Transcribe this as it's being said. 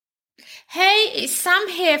Hey, it's Sam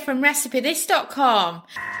here from RecipeThis.com.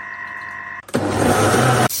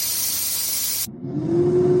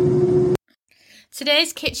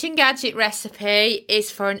 Today's kitchen gadget recipe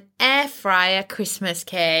is for an air fryer Christmas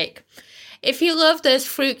cake. If you love those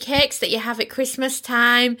fruit cakes that you have at Christmas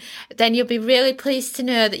time, then you'll be really pleased to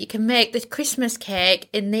know that you can make this Christmas cake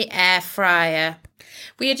in the air fryer.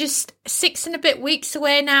 We are just 6 and a bit weeks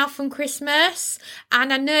away now from Christmas,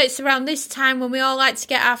 and I know it's around this time when we all like to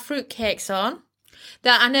get our fruit cakes on.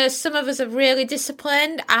 That I know some of us are really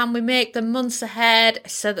disciplined and we make them months ahead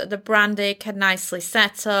so that the brandy can nicely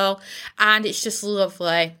settle, and it's just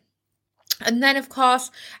lovely. And then, of course,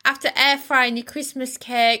 after air frying your Christmas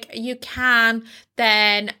cake, you can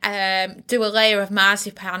then do a layer of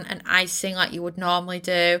marzipan and icing like you would normally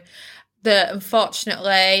do.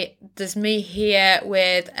 Unfortunately, there's me here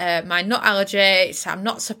with my nut allergy, so I'm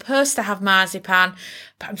not supposed to have marzipan,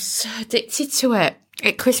 but I'm so addicted to it.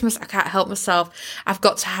 At Christmas, I can't help myself. I've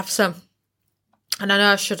got to have some. And I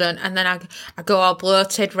know I shouldn't. And then I go all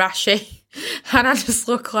bloated, rashy. And I just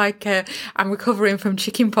look like I'm recovering from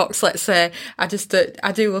chicken pox, let's say. I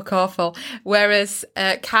do look awful. Whereas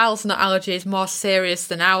Carl's nut allergy is more serious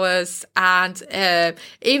than ours. And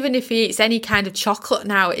even if he eats any kind of chocolate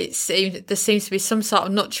now, there seems to be some sort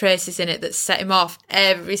of nut traces in it that set him off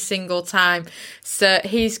every single time. So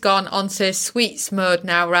he's gone onto sweets mode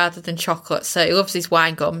now rather than chocolate. So he loves his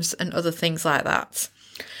wine gums and other things like that.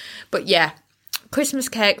 But yeah, Christmas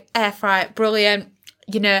cake, air fry, brilliant.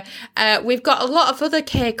 You know, we've got a lot of other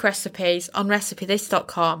cake recipes on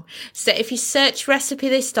RecipeThis.com. So if you search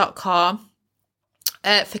RecipeThis.com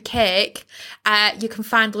for cake, you can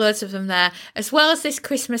find loads of them there, as well as this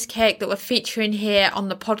Christmas cake that we're featuring here on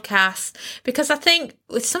the podcast. Because I think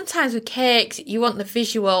sometimes with cakes, you want the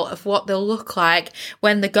visual of what they'll look like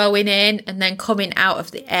when they're going in and then coming out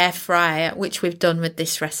of the air fryer, which we've done with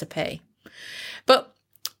this recipe. But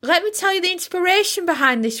let me tell you the inspiration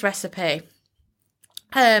behind this recipe.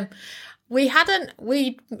 We hadn't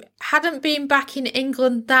been back in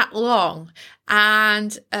England that long,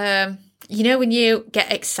 and you know when you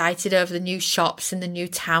get excited over the new shops in the new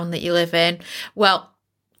town that you live in. Well,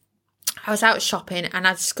 I was out shopping and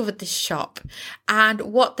I discovered this shop, and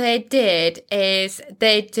what they did is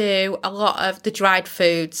they do a lot of the dried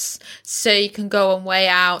foods. So you can go and weigh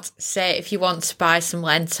out, say if you want to buy some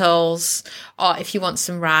lentils or if you want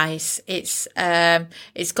some rice. It's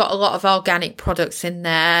got a lot of organic products in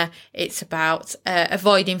there. It's about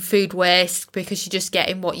avoiding food waste because you're just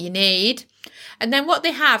getting what you need. And then what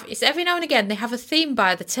they have is every now and again they have a theme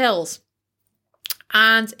by the tills.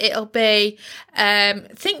 And it'll be,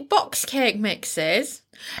 think box cake mixes,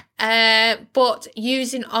 but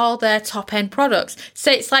using all their top end products.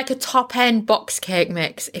 So it's like a top end box cake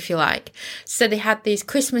mix, if you like. So they had these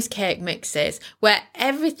Christmas cake mixes where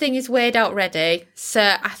everything is weighed out ready. So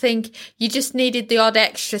I think you just needed the odd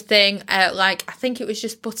extra thing, like I think it was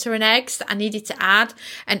just butter and eggs that I needed to add,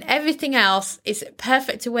 and everything else is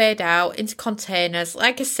perfectly weighed out into containers.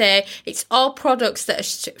 Like I say, it's all products that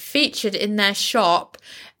are featured in their shop.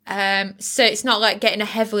 So it's not like getting a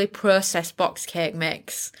heavily processed box cake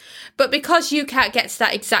mix. But because you can't get to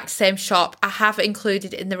that exact same shop, I have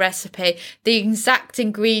included in the recipe the exact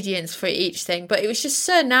ingredients for each thing. But it was just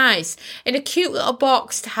so nice in a cute little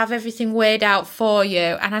box to have everything weighed out for you.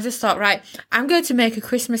 And I just thought, right, I'm going to make a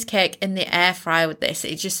Christmas cake in the air fryer with this.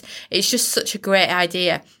 It's just such a great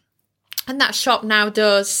idea. And that shop now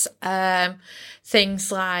does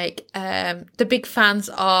things like the big fans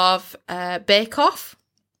of Bake Off.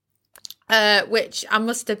 Which I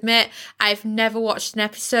must admit, I've never watched an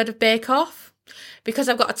episode of Bake Off because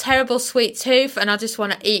I've got a terrible sweet tooth and I just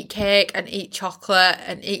want to eat cake and eat chocolate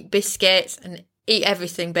and eat biscuits and eat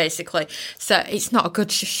everything basically. So it's not a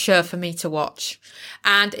good show for me to watch.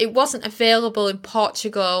 And it wasn't available in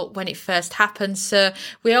Portugal when it first happened. So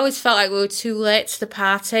we always felt like we were too late to the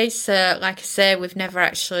party. So like I say, we've never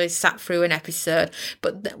actually sat through an episode.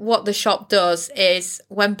 But what the shop does is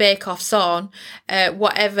when Bake Off's on,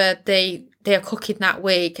 whatever they are cooking that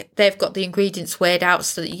week, they've got the ingredients weighed out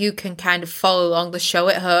so that you can kind of follow along the show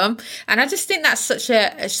at home. And I just think that's such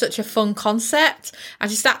a fun concept. I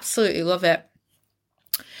just absolutely love it.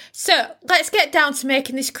 So let's get down to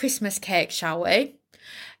making this Christmas cake, shall we?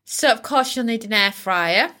 So of course you'll need an air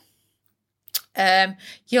fryer.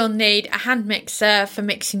 You'll need a hand mixer for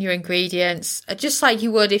mixing your ingredients, just like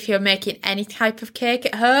you would if you're making any type of cake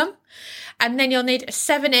at home. And then you'll need a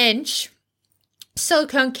 7-inch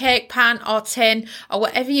silicone cake pan or tin or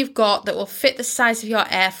whatever you've got that will fit the size of your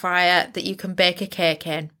air fryer that you can bake a cake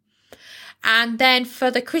in. And then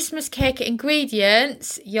for the Christmas cake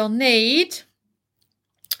ingredients, you'll need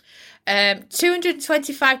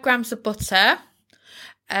 225 grams of butter,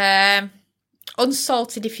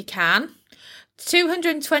 unsalted if you can,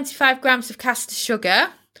 225 grams of caster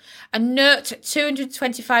sugar. A note,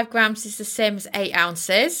 225 grams is the same as 8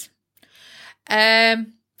 ounces.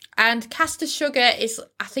 And caster sugar is,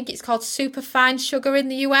 I think it's called superfine sugar in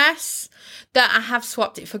the US, that I have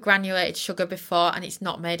swapped it for granulated sugar before and it's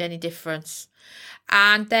not made any difference.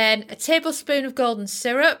 And then a tablespoon of golden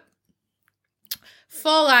syrup,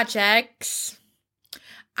 4 large eggs.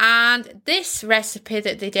 And this recipe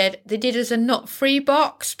that they did as a nut-free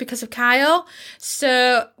box because of Kyle.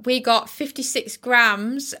 So we got 56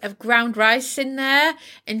 grams of ground rice in there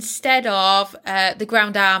instead of the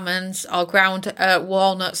ground almonds or ground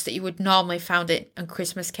walnuts that you would normally find it on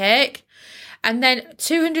Christmas cake. And then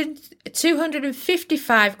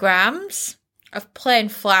 255 grams of plain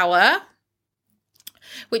flour,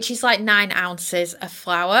 which is like 9 ounces of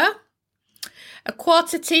flour. A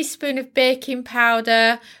 1/4 teaspoon of baking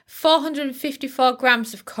powder, 454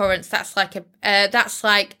 grams of currants. That's like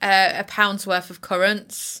a pound's worth of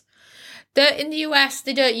currants. In the US,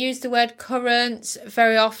 they don't use the word currants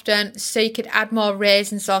very often, so you could add more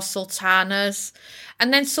raisins or sultanas.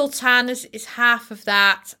 And then sultanas is half of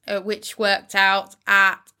that, which worked out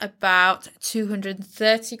at about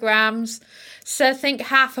 230 grams. So think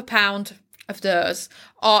half a pound of those.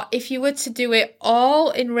 Or if you were to do it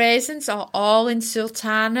all in raisins or all in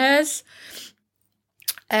sultanas,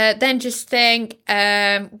 then just think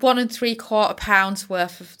 1 3/4 pounds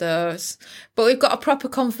worth of those. But we've got a proper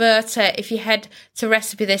converter if you head to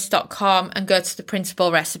recipethis.com and go to the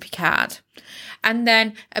printable recipe card. And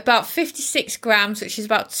then about 56 grams, which is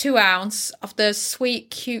about 2 ounces of those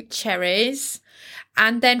sweet, cute cherries.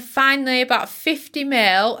 And then finally about 50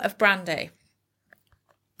 ml of brandy.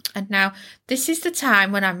 And now, this is the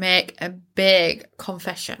time when I make a big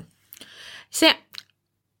confession. See, I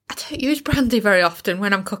don't use brandy very often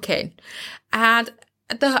when I'm cooking. And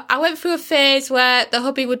I went through a phase where the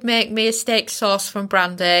hubby would make me a steak sauce from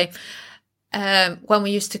brandy when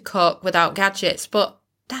we used to cook without gadgets. But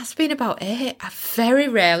that's been about it. I very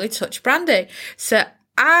rarely touch brandy. So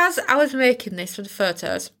as I was making this for the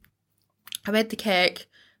photos, I made the cake,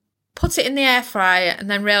 put it in the air fryer,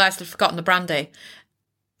 and then realised I'd forgotten the brandy.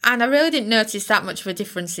 And I really didn't notice that much of a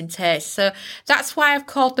difference in taste. So that's why I've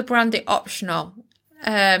called the brandy optional,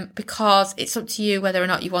 because it's up to you whether or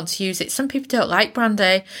not you want to use it. Some people don't like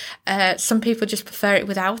brandy. Some people just prefer it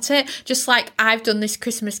without it. Just like I've done this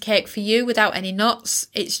Christmas cake for you without any nuts.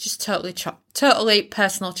 It's just totally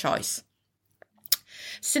personal choice.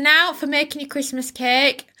 So now for making your Christmas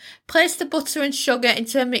cake, place the butter and sugar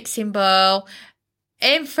into a mixing bowl.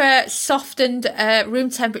 Aim for softened room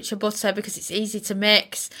temperature butter because it's easy to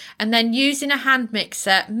mix. And then using a hand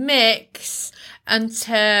mixer, mix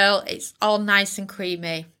until it's all nice and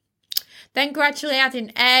creamy. Then gradually add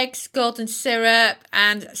in eggs, golden syrup,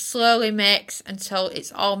 and slowly mix until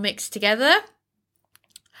it's all mixed together.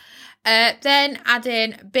 Then add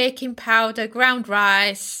in baking powder, ground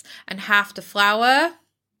rice, and half the flour.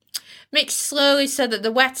 Mix slowly so that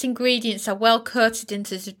the wet ingredients are well coated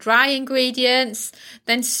into the dry ingredients.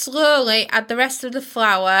 Then slowly add the rest of the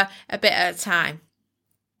flour a bit at a time.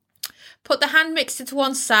 Put the hand mixer to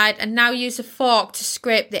one side and now use a fork to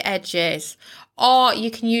scrape the edges. Or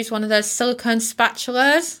you can use one of those silicone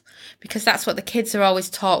spatulas because that's what the kids are always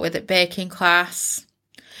taught with at baking class.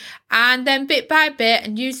 And then bit by bit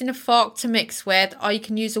and using a fork to mix with, or you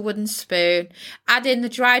can use a wooden spoon, add in the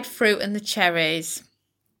dried fruit and the cherries.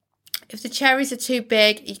 If the cherries are too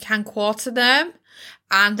big, you can quarter them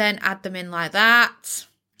and then add them in like that.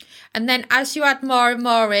 And then as you add more and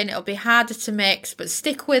more in, it'll be harder to mix, but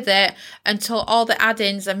stick with it until all the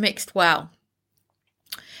add-ins are mixed well.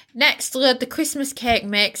 Next, load the Christmas cake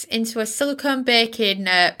mix into a silicone baking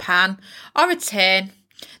pan or a tin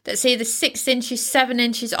that's either 6 inches, 7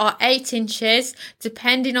 inches or 8 inches,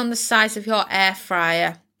 depending on the size of your air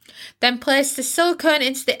fryer. Then place the silicone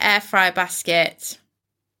into the air fryer basket.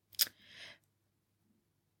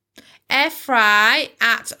 Air fry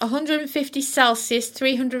at 150 Celsius,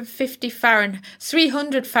 300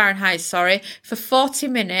 Fahrenheit, for 40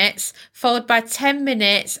 minutes, followed by 10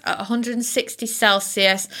 minutes at 160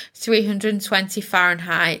 Celsius, 320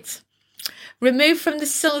 Fahrenheit. Remove from the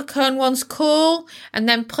silicone once cool and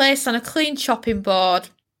then place on a clean chopping board.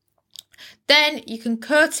 Then you can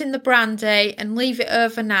coat in the brandy and leave it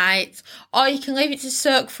overnight, or you can leave it to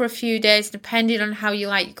soak for a few days depending on how you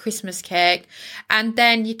like your Christmas cake. And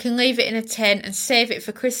then you can leave it in a tin and save it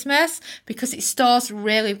for Christmas because it stores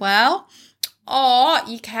really well. Or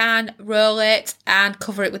you can roll it and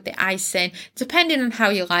cover it with the icing depending on how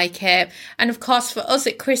you like it. And of course for us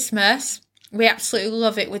at Christmas, We absolutely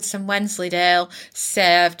love it with some Wensleydale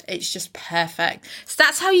served. It's just perfect. So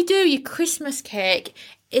that's how you do your Christmas cake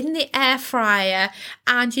in the air fryer.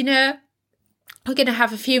 And we're going to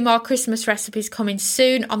have a few more Christmas recipes coming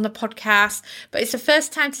soon on the podcast. But it's the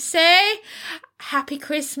first time to say Happy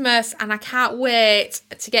Christmas. And I can't wait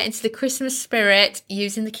to get into the Christmas spirit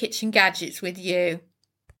using the kitchen gadgets with you.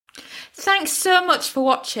 Thanks so much for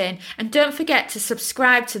watching, and don't forget to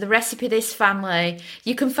subscribe to the Recipe This family.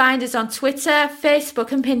 You can find us on Twitter,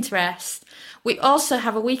 Facebook and Pinterest. We also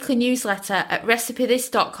have a weekly newsletter at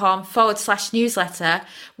recipethis.com/newsletter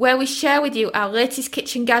where we share with you our latest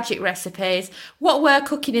kitchen gadget recipes, what we're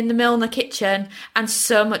cooking in the Milner kitchen and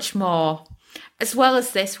so much more. As well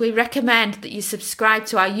as this, we recommend that you subscribe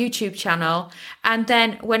to our YouTube channel, and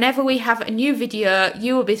then whenever we have a new video,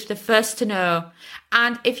 you will be the first to know.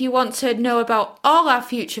 And if you want to know about all our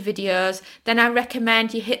future videos, then I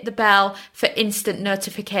recommend you hit the bell for instant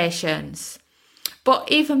notifications.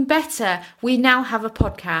 But even better, we now have a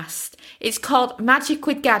podcast. It's called Magic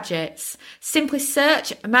with Gadgets. Simply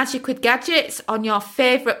search Magic with Gadgets on your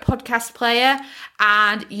favourite podcast player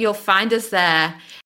and you'll find us there.